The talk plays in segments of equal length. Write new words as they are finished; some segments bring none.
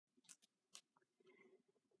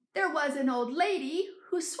There was an old lady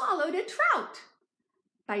who swallowed a trout,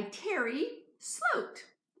 by Terry Sloat.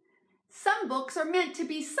 Some books are meant to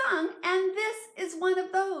be sung, and this is one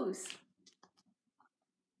of those.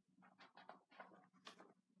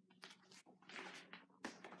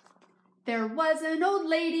 There was an old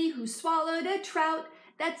lady who swallowed a trout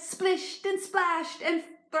that splished and splashed and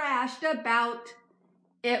thrashed about.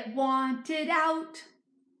 It wanted out.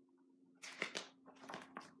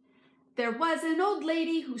 There was an old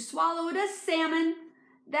lady who swallowed a salmon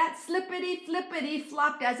that slippity-flippity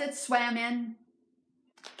flopped as it swam in.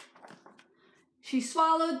 She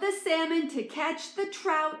swallowed the salmon to catch the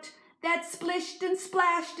trout that splished and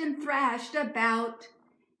splashed and thrashed about.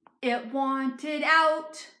 It wanted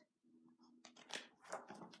out.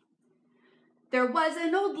 There was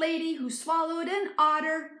an old lady who swallowed an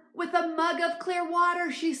otter. With a mug of clear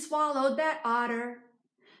water, she swallowed that otter.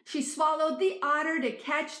 She swallowed the otter to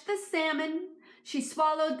catch the salmon. She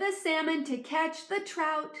swallowed the salmon to catch the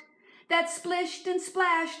trout that splished and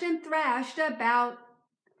splashed and thrashed about.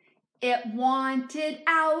 It wanted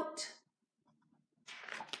out.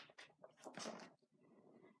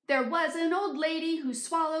 There was an old lady who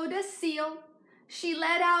swallowed a seal. She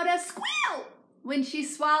let out a squeal when she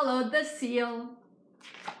swallowed the seal.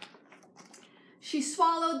 She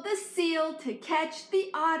swallowed the seal to catch the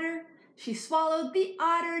otter. She swallowed the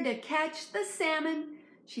otter to catch the salmon.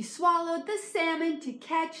 She swallowed the salmon to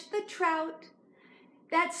catch the trout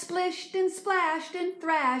that splished and splashed and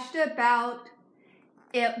thrashed about.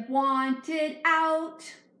 It wanted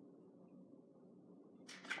out.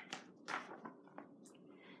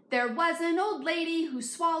 There was an old lady who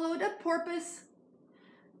swallowed a porpoise.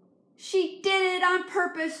 She did it on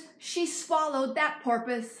purpose. She swallowed that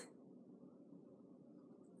porpoise.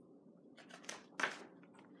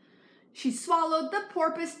 She swallowed the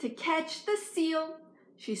porpoise to catch the seal.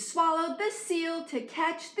 She swallowed the seal to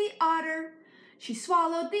catch the otter. She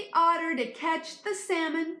swallowed the otter to catch the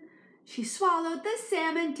salmon. She swallowed the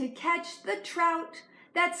salmon to catch the trout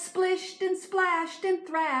that splished and splashed and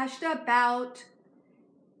thrashed about.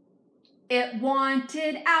 It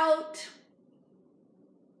wanted out.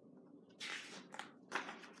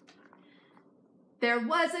 There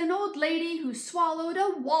was an old lady who swallowed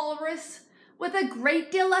a walrus. With a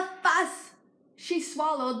great deal of fuss, she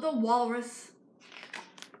swallowed the walrus.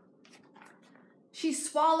 She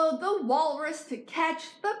swallowed the walrus to catch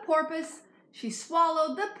the porpoise. She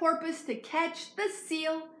swallowed the porpoise to catch the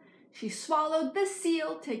seal. She swallowed the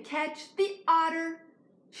seal to catch the otter.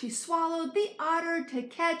 She swallowed the otter to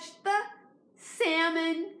catch the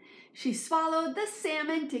salmon. She swallowed the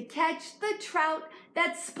salmon to catch the trout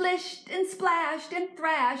that splished and splashed and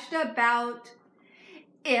thrashed about.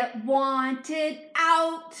 It wanted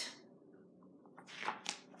out.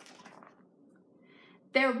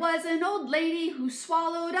 There was an old lady who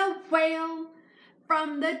swallowed a whale.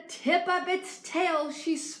 From the tip of its tail,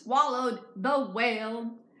 she swallowed the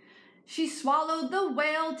whale. She swallowed the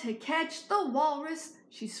whale to catch the walrus.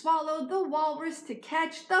 She swallowed the walrus to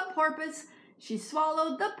catch the porpoise. She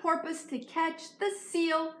swallowed the porpoise to catch the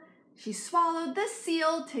seal. She swallowed the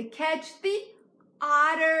seal to catch the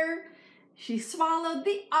otter. She swallowed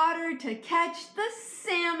the otter to catch the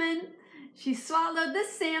salmon. She swallowed the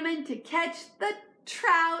salmon to catch the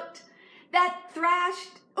trout that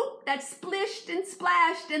splished and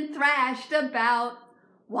splashed and thrashed about.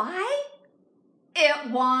 Why? It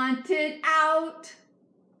wanted out.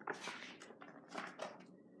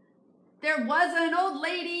 There was an old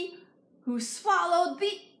lady who swallowed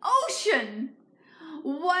the ocean.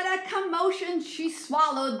 What a commotion! She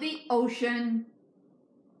swallowed the ocean.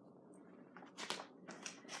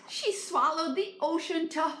 She swallowed the ocean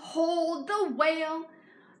to hold the whale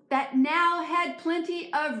that now had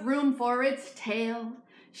plenty of room for its tail.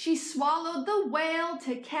 She swallowed the whale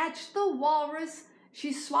to catch the walrus.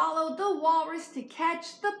 She swallowed the walrus to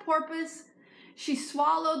catch the porpoise. She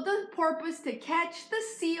swallowed the porpoise to catch the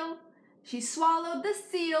seal. She swallowed the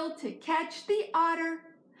seal to catch the otter.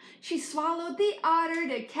 She swallowed the otter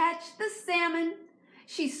to catch the salmon.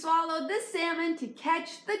 She swallowed the salmon to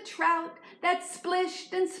catch the trout that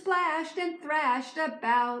splished and splashed and thrashed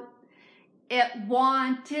about. It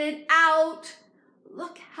wanted out.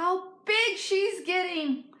 Look how big she's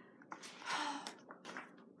getting.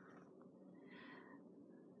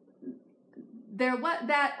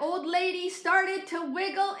 That old lady started to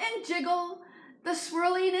wiggle and jiggle. The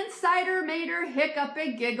swirling inside her made her hiccup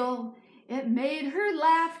and giggle. It made her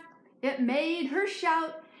laugh. It made her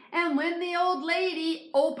shout. And when the old lady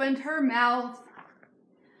opened her mouth,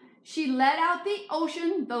 she let out the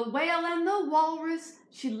ocean, the whale, and the walrus.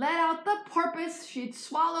 She let out the porpoise she'd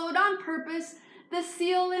swallowed on purpose. the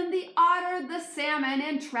seal and the otter, the salmon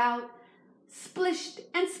and trout, splished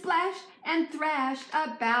and splashed and thrashed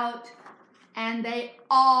about, and they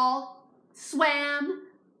all swam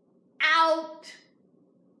out.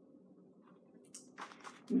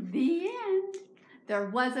 The end. There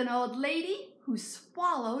was an old lady who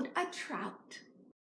swallowed a trout.